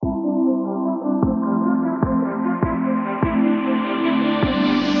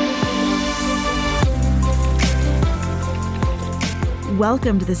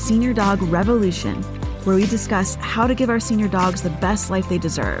Welcome to the Senior Dog Revolution, where we discuss how to give our senior dogs the best life they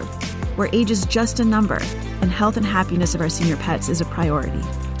deserve, where age is just a number and health and happiness of our senior pets is a priority.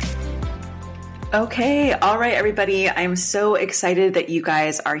 Okay. All right, everybody. I'm so excited that you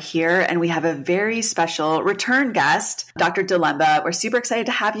guys are here, and we have a very special return guest, Dr. Dalemba. We're super excited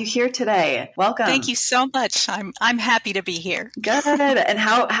to have you here today. Welcome. Thank you so much. I'm happy to be here. Good. And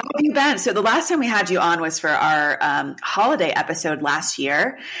how have you been? So the last time we had you on was for our holiday episode last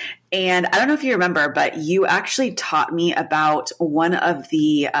year. And I don't know if you remember, but you actually taught me about one of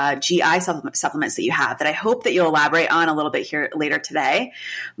the GI supplements that you have that I hope that you'll elaborate on a little bit here later today.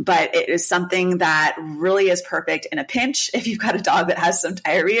 But it is something that really is perfect in a pinch if you've got a dog that has some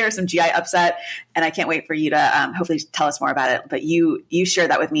diarrhea or some GI upset. And I can't wait for you to hopefully tell us more about it. But you shared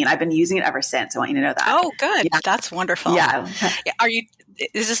that with me, and I've been using it ever since. I want you to know that. Oh, good. Yeah. That's wonderful. Yeah.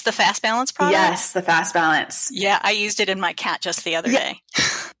 Is this the Fast Balance product? Yes, the Fast Balance. Yeah, I used it in my cat just the other day.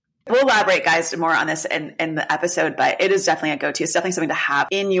 We'll elaborate, guys, more on this in the episode, but it is definitely a go-to. It's definitely something to have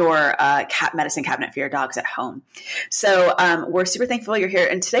in your cat medicine cabinet for your dogs at home. So we're super thankful you're here.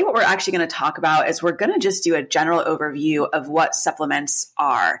 And today what we're actually going to talk about is we're going to just do a general overview of what supplements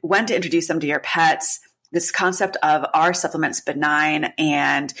are, when to introduce them to your pets, this concept of are supplements benign,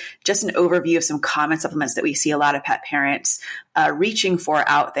 and just an overview of some common supplements that we see a lot of pet parents reaching for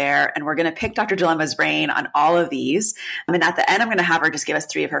out there. And we're going to pick Dr. Dalemba's brain on all of these. And at the end, I'm going to have her just give us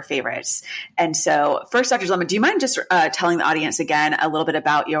 3 of her favorites. And so first, Dr. Dalemba, do you mind just telling the audience again a little bit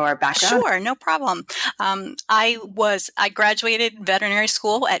about your background? Sure, no problem. I graduated veterinary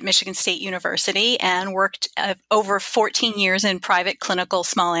school at Michigan State University and worked over 14 years in private clinical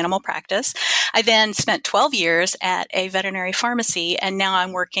small animal practice. I then spent 12 years at a veterinary pharmacy, and now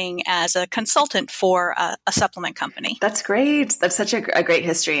I'm working as a consultant for a supplement company. That's great. That's such a great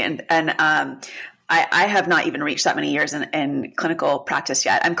history. And I have not even reached that many years in clinical practice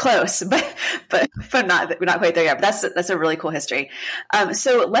yet. I'm close, but we're not quite there yet. But that's a really cool history.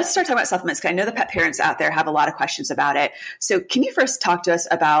 So let's start talking about supplements, because I know the pet parents out there have a lot of questions about it. So can you first talk to us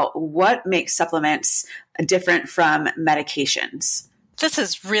about what makes supplements different from medications? This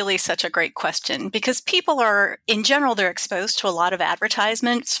is really such a great question, because people are, in general, they're exposed to a lot of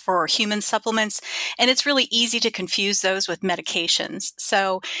advertisements for human supplements, and it's really easy to confuse those with medications.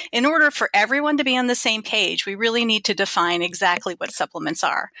 So in order for everyone to be on the same page, we really need to define exactly what supplements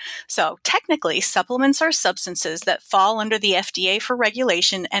are. So technically, supplements are substances that fall under the FDA for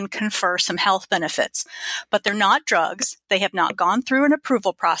regulation and confer some health benefits, but they're not drugs. They have not gone through an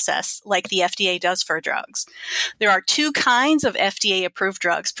approval process like the FDA does for drugs. There are 2 kinds of FDA-approved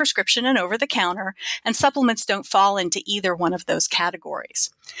drugs, prescription and over-the-counter, and supplements don't fall into either one of those categories.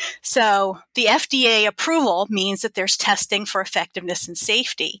 So the FDA approval means that there's testing for effectiveness and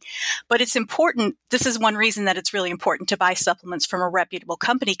safety. But it's important, this is one reason that it's really important to buy supplements from a reputable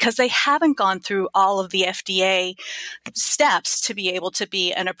company, because they haven't gone through all of the FDA steps to be able to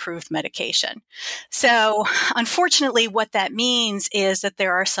be an approved medication. So unfortunately, what that means is that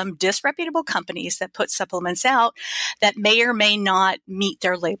there are some disreputable companies that put supplements out that may or may not meet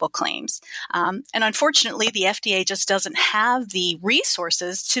their label claims. And unfortunately, the FDA just doesn't have the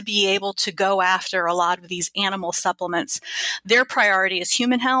resources to be able to go after a lot of these animal supplements. Their priority is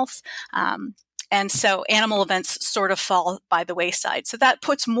human health. And so animal events sort of fall by the wayside. So that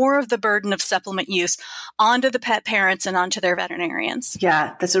puts more of the burden of supplement use onto the pet parents and onto their veterinarians.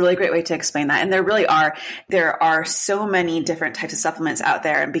 Yeah, that's a really great way to explain that. And there are so many different types of supplements out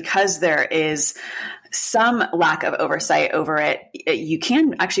there. And because there is some lack of oversight over it, you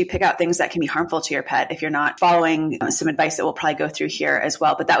can actually pick out things that can be harmful to your pet if you're not following some advice that we'll probably go through here as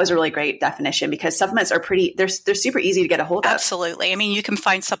well. But that was a really great definition, because supplements are they're super easy to get a hold of. Absolutely. I mean, you can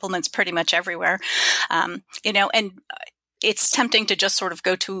find supplements pretty much everywhere, and it's tempting to just sort of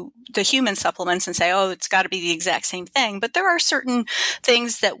go to the human supplements and say, oh, it's got to be the exact same thing. But there are certain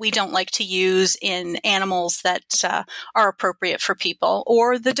things that we don't like to use in animals that are appropriate for people,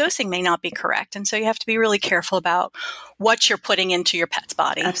 or the dosing may not be correct. And so you have to be really careful about what you're putting into your pet's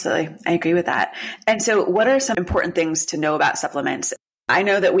body. Absolutely. I agree with that. And so what are some important things to know about supplements? I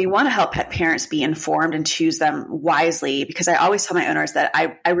know that we want to help pet parents be informed and choose them wisely, because I always tell my owners that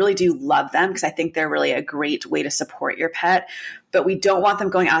I really do love them, because I think they're really a great way to support your pet. But we don't want them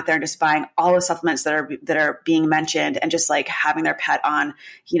going out there and just buying all the supplements that are being mentioned and just like having their pet on,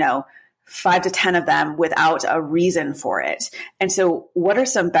 5 to 10 of them without a reason for it. And so what are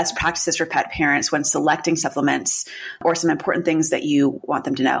some best practices for pet parents when selecting supplements, or some important things that you want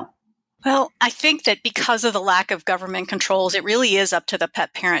them to know? Well, I think that because of the lack of government controls, it really is up to the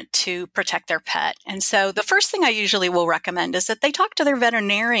pet parent to protect their pet. And so the first thing I usually will recommend is that they talk to their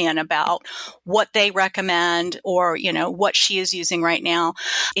veterinarian about what they recommend or, what she is using right now.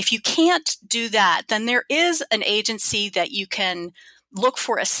 If you can't do that, then there is an agency that you can look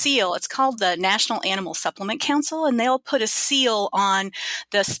for a seal. It's called the National Animal Supplement Council, and they'll put a seal on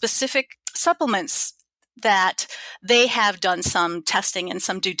the specific supplements that they have done some testing and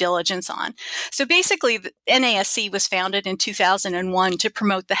some due diligence on. So basically, the NASC was founded in 2001 to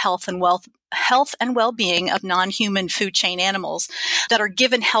promote the health and well-being of non-human food chain animals that are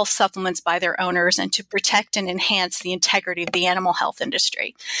given health supplements by their owners and to protect and enhance the integrity of the animal health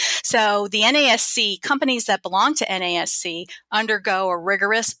industry. So the NASC, companies that belong to NASC undergo a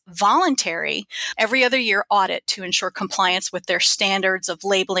rigorous voluntary every other year audit to ensure compliance with their standards of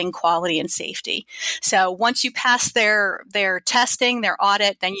labeling, quality, and safety. So once you pass their testing, their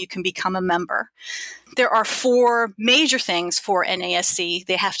audit, then you can become a member. There are 4 major things for NASC.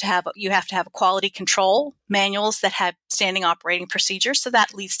 You have to have quality control manuals that have standing operating procedures. So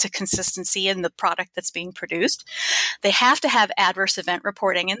that leads to consistency in the product that's being produced. They have to have adverse event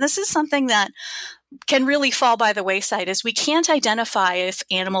reporting. And this is something that can really fall by the wayside, is we can't identify if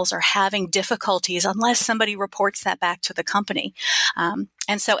animals are having difficulties unless somebody reports that back to the company.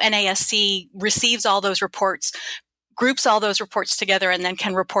 And so NASC receives all those reports, groups all those reports together, and then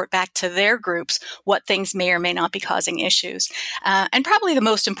can report back to their groups what things may or may not be causing issues. And probably the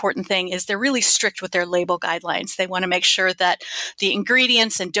most important thing is they're really strict with their label guidelines. They want to make sure that the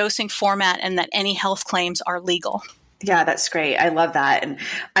ingredients and dosing format and that any health claims are legal. Yeah, that's great. I love that. And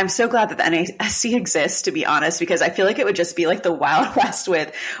I'm so glad that the NASC exists, to be honest, because I feel like it would just be like the Wild West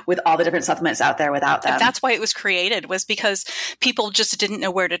with all the different supplements out there without them. That's why it was created, was because people just didn't know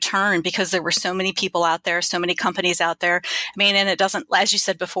where to turn, because there were so many people out there, so many companies out there. I mean, and it doesn't, as you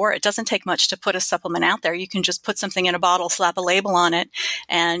said before, it doesn't take much to put a supplement out there. You can just put something in a bottle, slap a label on it,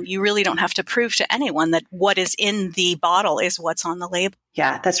 and you really don't have to prove to anyone that what is in the bottle is what's on the label.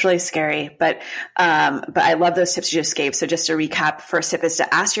 Yeah, that's really scary. But I love those tips you just gave. So just to recap, first tip is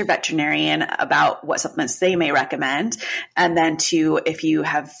to ask your veterinarian about what supplements they may recommend. And then if you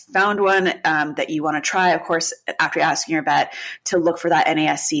have found one that you want to try, of course, after asking your vet, to look for that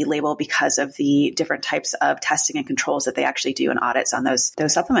NASC label because of the different types of testing and controls that they actually do and audits on those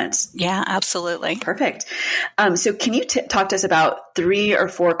supplements. Yeah, absolutely. Perfect. So can you talk to us about 3 or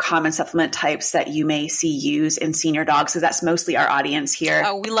 4 common supplement types that you may see used in senior dogs? Because that's mostly our audience here.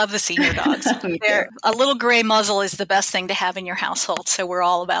 Oh, we love the senior dogs. A little gray muzzle is the best thing to have in your household. So we're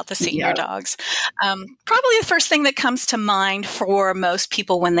all about the senior dogs. Probably the first thing that comes to mind for most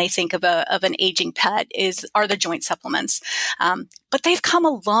people when they think of an aging pet are the joint supplements. But they've come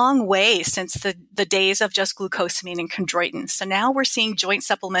a long way since the days of just glucosamine and chondroitin. So now we're seeing joint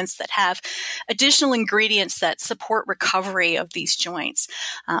supplements that have additional ingredients that support recovery of these joints.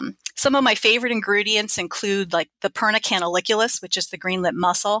 Some of my favorite ingredients include like the Perna canaliculus, which is the green lip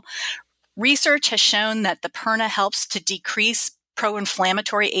mussel. Research has shown that the Perna helps to decrease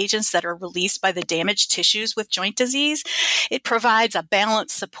pro-inflammatory agents that are released by the damaged tissues with joint disease. It provides a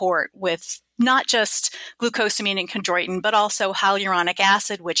balanced support with not just glucosamine and chondroitin, but also hyaluronic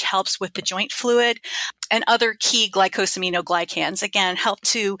acid, which helps with the joint fluid, and other key glycosaminoglycans, again, help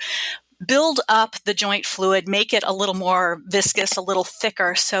to build up the joint fluid, make it a little more viscous, a little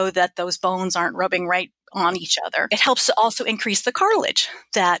thicker, so that those bones aren't rubbing right on each other. It helps to also increase the cartilage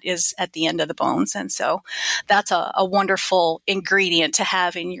that is at the end of the bones. And so that's a wonderful ingredient to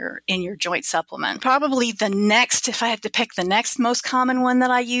have in your joint supplement. Probably the next, if I had to pick the next most common one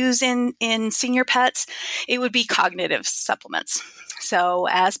that I use in senior pets, it would be cognitive supplements. So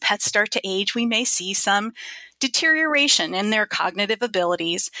as pets start to age, we may see some deterioration in their cognitive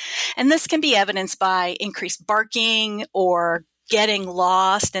abilities. And this can be evidenced by increased barking or getting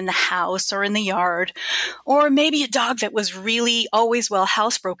lost in the house or in the yard, or maybe a dog that was really always well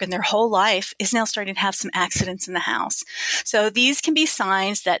housebroken their whole life is now starting to have some accidents in the house. So these can be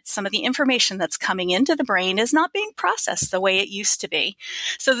signs that some of the information that's coming into the brain is not being processed the way it used to be.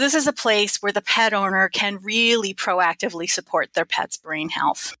 So this is a place where the pet owner can really proactively support their pet's brain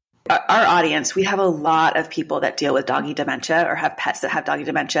health. Our audience, we have a lot of people that deal with doggy dementia or have pets that have doggy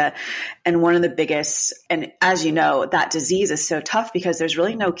dementia. And one of the biggest, and as you know, that disease is so tough because there's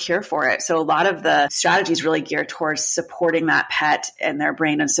really no cure for it. So a lot of the strategies really geared towards supporting that pet and their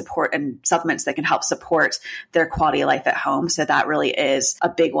brain and support and supplements that can help support their quality of life at home. So that really is a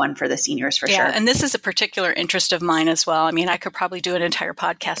big one for the seniors for sure. And this is a particular interest of mine as well. I mean, I could probably do an entire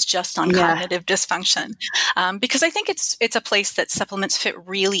podcast just on cognitive dysfunction because I think it's a place that supplements fit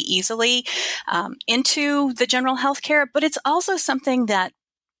really easily into the general healthcare, but it's also something that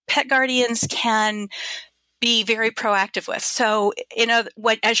pet guardians can be very proactive with. So,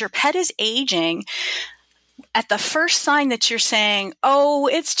 as your pet is aging, at the first sign that you're saying, oh,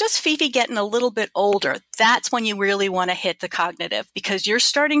 it's just Fifi getting a little bit older, that's when you really want to hit the cognitive, because you're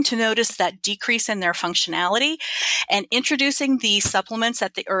starting to notice that decrease in their functionality, and introducing these supplements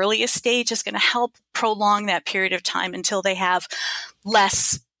at the earliest stage is going to help prolong that period of time until they have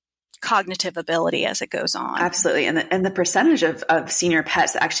less cognitive ability as it goes on. Absolutely. And the percentage of senior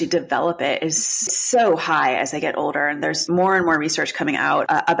pets that actually develop it is so high as they get older. And there's more and more research coming out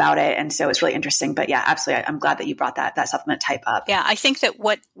about it. And so it's really interesting. But yeah, absolutely. I'm glad that you brought that supplement type up. Yeah, I think that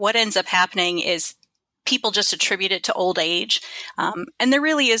what ends up happening is people just attribute it to old age. And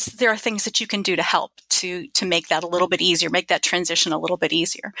there are things that you can do to help to make that a little bit easier, make that transition a little bit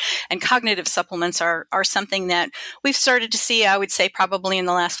easier. And cognitive supplements are something that we've started to see, I would say, probably in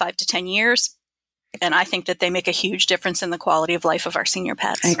the last 5 to 10 years. And I think that they make a huge difference in the quality of life of our senior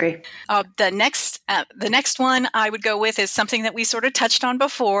pets. I agree. The next one I would go with is something that we sort of touched on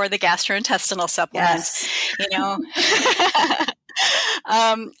before, the gastrointestinal supplements. Yes.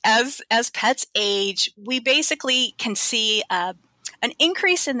 As pets age, we basically can see an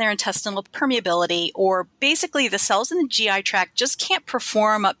increase in their intestinal permeability, or basically the cells in the GI tract just can't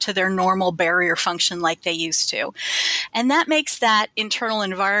perform up to their normal barrier function like they used to. And that makes that internal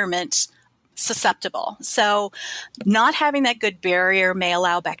environment susceptible. So not having that good barrier may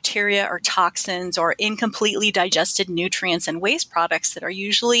allow bacteria or toxins or incompletely digested nutrients and waste products that are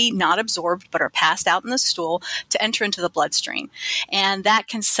usually not absorbed but are passed out in the stool to enter into the bloodstream. And that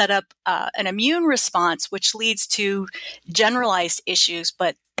can set up an immune response, which leads to generalized issues,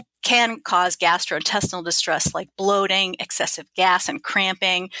 but can cause gastrointestinal distress like bloating, excessive gas and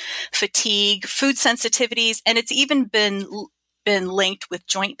cramping, fatigue, food sensitivities, and it's even been linked with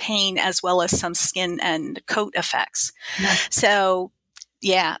joint pain as well as some skin and coat effects. Yeah. So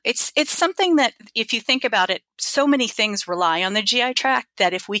yeah, it's something that if you think about it, so many things rely on the GI tract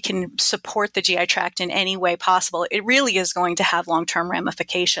that if we can support the GI tract in any way possible, it really is going to have long-term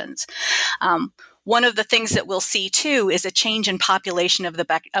ramifications. One of the things that we'll see too is a change in population of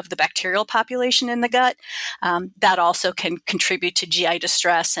the bacterial population in the gut. That also can contribute to GI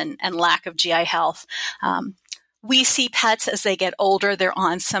distress and lack of GI health. We see pets as they get older, they're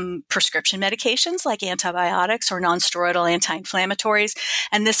on some prescription medications like antibiotics or nonsteroidal anti-inflammatories,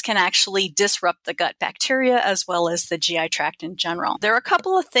 and this can actually disrupt the gut bacteria as well as the GI tract in general. There are a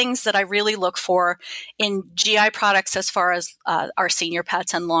couple of things that I really look for in GI products as far as our senior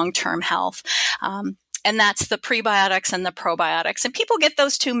pets and long-term health. And that's the prebiotics and the probiotics. And people get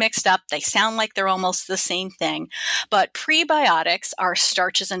those two mixed up. They sound like they're almost the same thing. But prebiotics are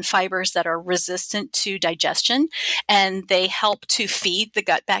starches and fibers that are resistant to digestion, and they help to feed the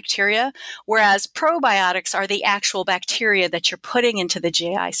gut bacteria, whereas probiotics are the actual bacteria that you're putting into the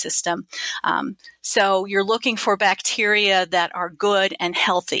GI system. So you're looking for bacteria that are good and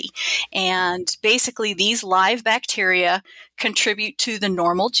healthy. And basically these live bacteria contribute to the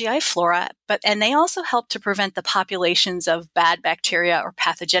normal GI flora, and they also help to prevent the populations of bad bacteria or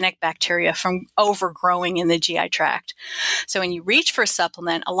pathogenic bacteria from overgrowing in the GI tract. So when you reach for a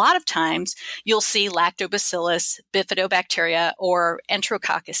supplement, a lot of times you'll see Lactobacillus, Bifidobacteria, or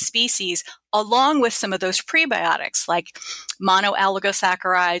Enterococcus species along with some of those prebiotics like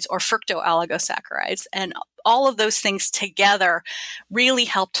monoalligosaccharides or fructoalligosaccharides. And all of those things together really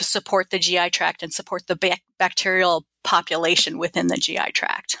help to support the GI tract and support the bacterial population within the GI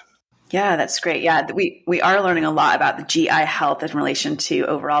tract. Yeah, that's great. Yeah, we are learning a lot about the GI health in relation to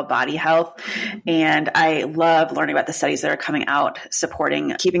overall body health. And I love learning about the studies that are coming out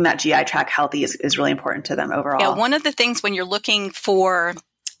supporting keeping that GI tract healthy is really important to them overall. Yeah, one of the things when you're looking for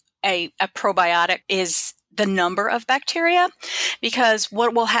a probiotic is the number of bacteria, because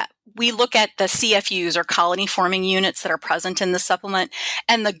what will we look at the CFUs or colony forming units that are present in the supplement,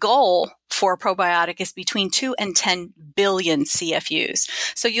 and the goal for a probiotic is between 2 and 10 billion CFUs.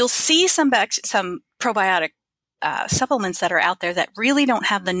 So you'll see some probiotic supplements that are out there that really don't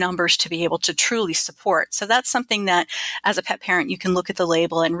have the numbers to be able to truly support. So that's something that as a pet parent, you can look at the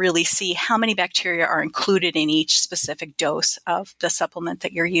label and really see how many bacteria are included in each specific dose of the supplement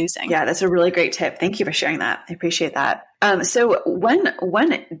that you're using. Yeah, that's a really great tip. Thank you for sharing that. I appreciate that. So when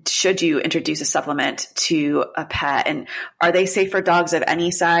should you introduce a supplement to a pet, and are they safe for dogs of any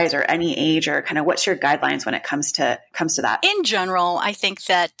size or any age, or kind of what's your guidelines when it comes to that? In general, I think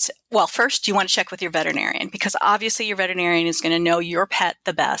that, well, first you want to check with your veterinarian, because obviously your veterinarian is going to know your pet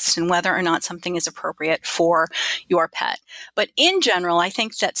the best and whether or not something is appropriate for your pet. But in general, I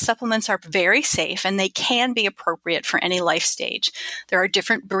think that supplements are very safe and they can be appropriate for any life stage. There are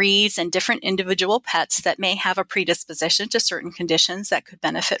different breeds and different individual pets that may have a predisposition resistant to certain conditions that could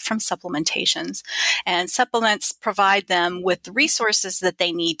benefit from supplementations. And supplements provide them with the resources that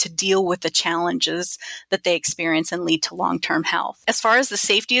they need to deal with the challenges that they experience and lead to long-term health. As far as the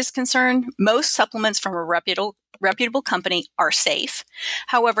safety is concerned, most supplements from a reputable company are safe.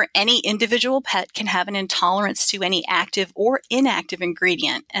 However, any individual pet can have an intolerance to any active or inactive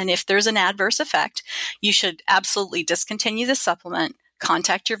ingredient. And if there's an adverse effect, you should absolutely discontinue the supplement,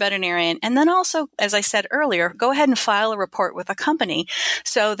 contact your veterinarian, and then also, as I said earlier, go ahead and file a report with a company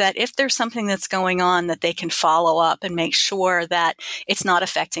so that if there's something that's going on, that they can follow up and make sure that it's not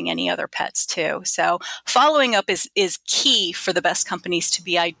affecting any other pets too. So following up is key for the best companies to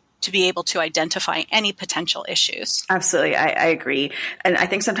be able to identify any potential issues. Absolutely. I agree. And I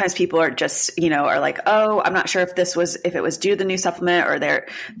think sometimes people are just, are like, oh, I'm not sure if it was due to the new supplement, or they're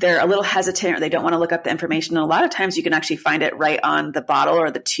a little hesitant, or they don't want to look up the information. And a lot of times you can actually find it right on the bottle or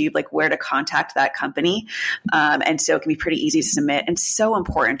the tube, like where to contact that company. And so it can be pretty easy to submit, and so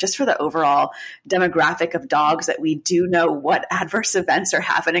important just for the overall demographic of dogs that we do know what adverse events are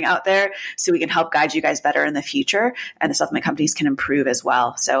happening out there, so we can help guide you guys better in the future, and the supplement companies can improve as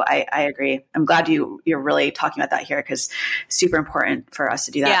well. So I agree. I'm glad you're really talking about that here, because super important for us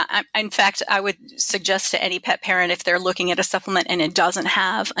to do that. Yeah. In fact, I would suggest to any pet parent, if they're looking at a supplement and it doesn't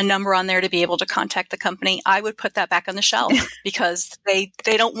have a number on there to be able to contact the company, I would put that back on the shelf because they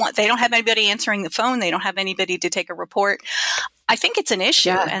don't have anybody answering the phone. They don't have anybody to take a report. I think it's an issue.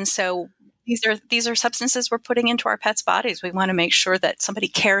 Yeah. And so these are substances we're putting into our pets' bodies. We want to make sure that somebody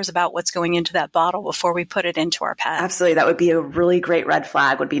cares about what's going into that bottle before we put it into our pet. Absolutely. That would be a really great red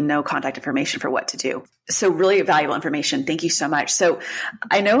flag, would be no contact information for what to do. So really valuable information. Thank you so much. So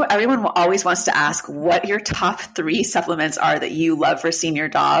I know everyone always wants to ask what your top 3 supplements are that you love for senior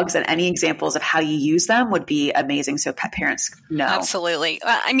dogs, and any examples of how you use them would be amazing, so pet parents know. Absolutely.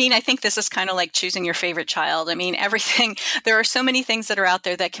 I think this is kind of like choosing your favorite child. There are so many things that are out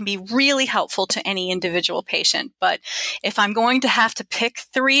there that can be really helpful to any individual patient. But if I'm going to have to pick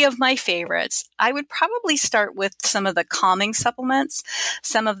 3 of my favorites, I would probably start with some of the calming supplements,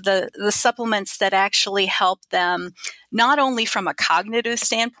 some of the supplements that actually help them not only from a cognitive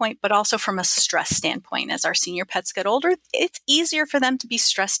standpoint, but also from a stress standpoint. As our senior pets get older, it's easier for them to be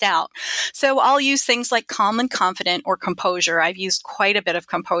stressed out. So I'll use things like Calm and Confident or Composure. I've used quite a bit of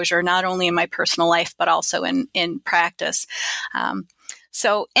Composure, not only in my personal life, but also in practice.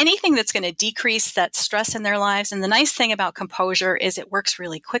 So anything that's going to decrease that stress in their lives. And the nice thing about Composure is it works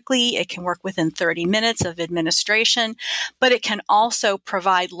really quickly. It can work within 30 minutes of administration, but it can also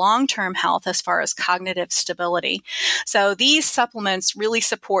provide long-term health as far as cognitive stability. So these supplements really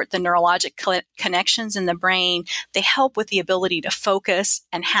support the neurologic connections in the brain. They help with the ability to focus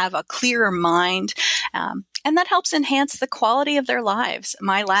and have a clearer mind. And that helps enhance the quality of their lives.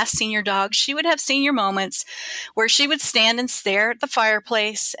 My last senior dog, she would have senior moments where she would stand and stare at the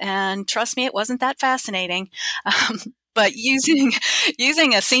fireplace. And trust me, it wasn't that fascinating. But using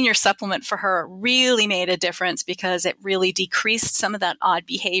a senior supplement for her really made a difference, because it really decreased some of that odd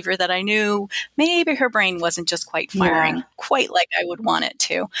behavior that I knew maybe her brain wasn't just quite firing quite like I would want it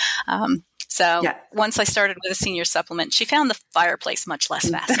to. So once I started with a senior supplement, she found the fireplace much less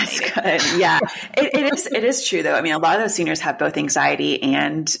fascinating. That's good. Yeah, it is true though. A lot of those seniors have both anxiety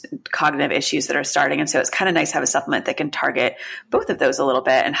and cognitive issues that are starting. And so it's kind of nice to have a supplement that can target both of those a little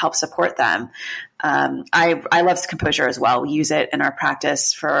bit and help support them. I love Composure as well. We use it in our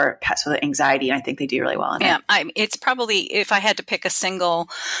practice for pets with anxiety, and I think they do really well in it. Yeah, it's probably, if I had to pick a single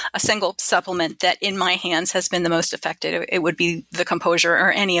supplement that in my hands has been the most effective, it would be the Composure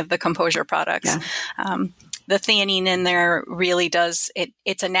or any of the Composure products. Yeah. The theanine in there really does it.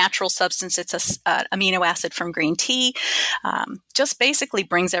 It's a natural substance. It's an amino acid from green tea. Just basically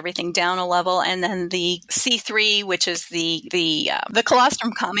brings everything down a level. And then the C3, which is the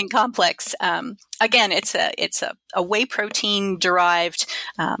colostrum calming complex. Again, it's a whey protein derived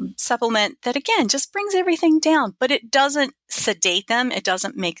supplement that again just brings everything down, but it doesn't sedate them. It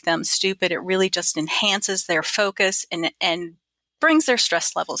doesn't make them stupid. It really just enhances their focus and brings their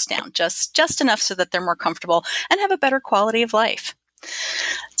stress levels down just enough so that they're more comfortable and have a better quality of life.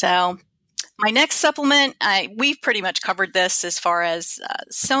 So my next supplement, we've pretty much covered this as far as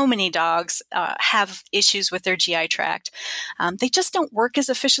so many dogs have issues with their GI tract. They just don't work as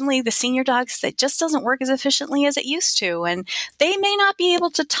efficiently. The senior dogs, it just doesn't work as efficiently as it used to. And they may not be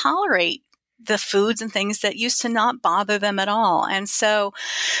able to tolerate the foods and things that used to not bother them at all. And so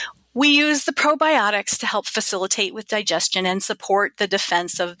we use the probiotics to help facilitate with digestion and support the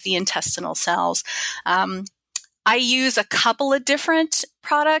defense of the intestinal cells. I use a couple of different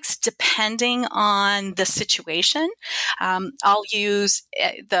products depending on the situation. I'll use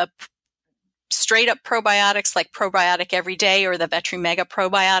the straight up probiotics like Probiotic Every Day or the Vetri Mega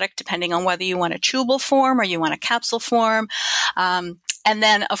Probiotic, depending on whether you want a chewable form or you want a capsule form. And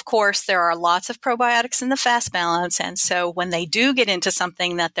then, of course, there are lots of probiotics in the Fast Balance. And so when they do get into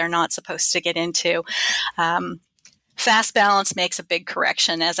something that they're not supposed to get into, Fast Balance makes a big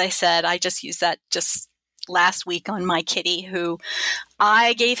correction. As I said, I just used that just last week on my kitty, who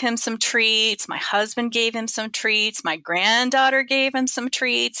I gave him some treats. My husband gave him some treats. My granddaughter gave him some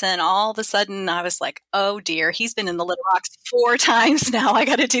treats. And all of a sudden I was like, oh dear, he's been in the litter box 4 times now. I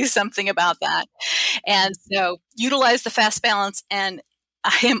got to do something about that. And so utilize the Fast Balance, and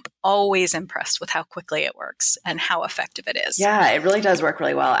I am always impressed with how quickly it works and how effective it is. Yeah, it really does work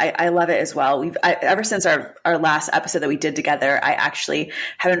really well. I love it as well. Ever since our last episode that we did together, I actually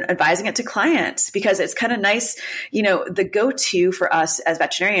have been advising it to clients because it's kind of nice. The go-to for us as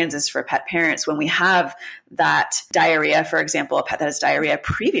veterinarians is for pet parents when we have that diarrhea, for example, a pet that has diarrhea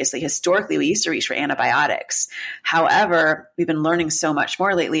historically, we used to reach for antibiotics. However, we've been learning so much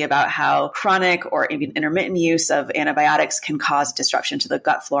more lately about how chronic or even intermittent use of antibiotics can cause disruption to the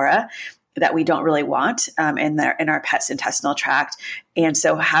gut flora that we don't really want in our pet's intestinal tract. And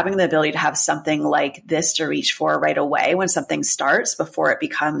so having the ability to have something like this to reach for right away when something starts before it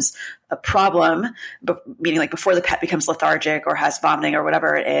becomes a problem, meaning like before the pet becomes lethargic or has vomiting or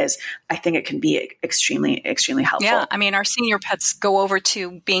whatever it is, I think it can be extremely, extremely helpful. Yeah. I mean, our senior pets go over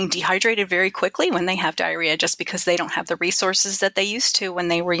to being dehydrated very quickly when they have diarrhea, just because they don't have the resources that they used to when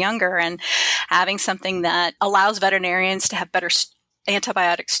they were younger. And having something that allows veterinarians to have better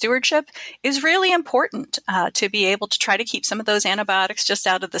antibiotic stewardship is really important to be able to try to keep some of those antibiotics just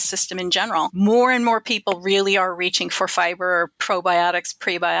out of the system in general. More and more people really are reaching for fiber, probiotics,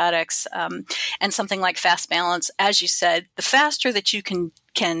 prebiotics, and something like Fast Balance. As you said, the faster that you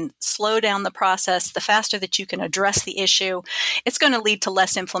can slow down the process, the faster that you can address the issue, it's going to lead to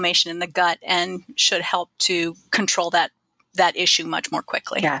less inflammation in the gut and should help to control that issue much more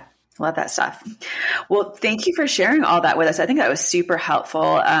quickly. Yeah. Love that stuff. Well, thank you for sharing all that with us. I think that was super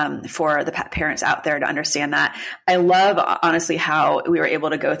helpful for the pet parents out there to understand that. I love, honestly, how we were able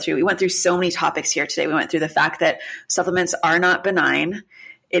to go through. We went through so many topics here today. We went through the fact that supplements are not benign.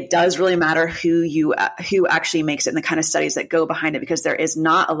 It does really matter who actually makes it and the kind of studies that go behind it, because there is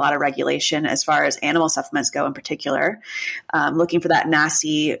not a lot of regulation as far as animal supplements go in particular. Looking for that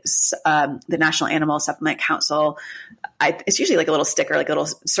the National Animal Supplement Council, it's usually like a little sticker, like a little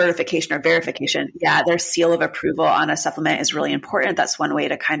certification or verification. Yeah, their seal of approval on a supplement is really important. That's one way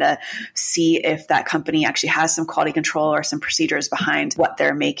to kind of see if that company actually has some quality control or some procedures behind what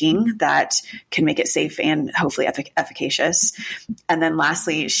they're making that can make it safe and hopefully efficacious. And then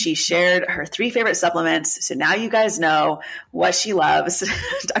lastly, she shared her 3 favorite supplements. So now you guys know what she loves,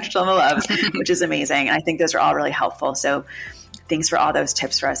 Dr. Shaloma loves, which is amazing. And I think those are all really helpful. So thanks for all those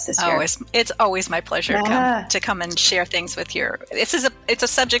tips for us this year. It's always my pleasure to come and share things with you. It's a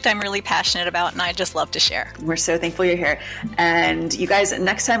subject I'm really passionate about, and I just love to share. We're so thankful you're here. And you guys,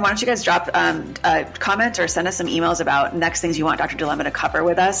 next time, why don't you guys drop a comment or send us some emails about next things you want Dr. DeLema to cover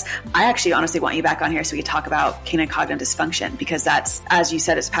with us. I actually honestly want you back on here so we can talk about canine cognitive dysfunction, because that's, as you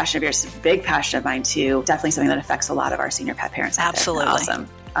said, it's a passion of yours. It's a big passion of mine too. Definitely something that affects a lot of our senior pet parents out there. Absolutely. Awesome.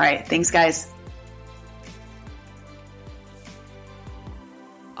 All right. Thanks, guys.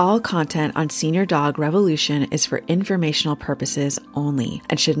 All content on Senior Dog Revolution is for informational purposes only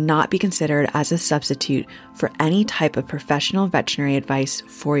and should not be considered as a substitute for any type of professional veterinary advice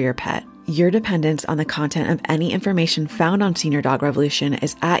for your pet. Your dependence on the content of any information found on Senior Dog Revolution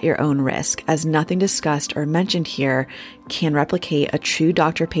is at your own risk, as nothing discussed or mentioned here can replicate a true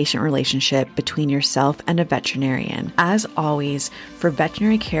doctor-patient relationship between yourself and a veterinarian. As always, for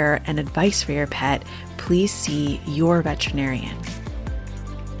veterinary care and advice for your pet, please see your veterinarian.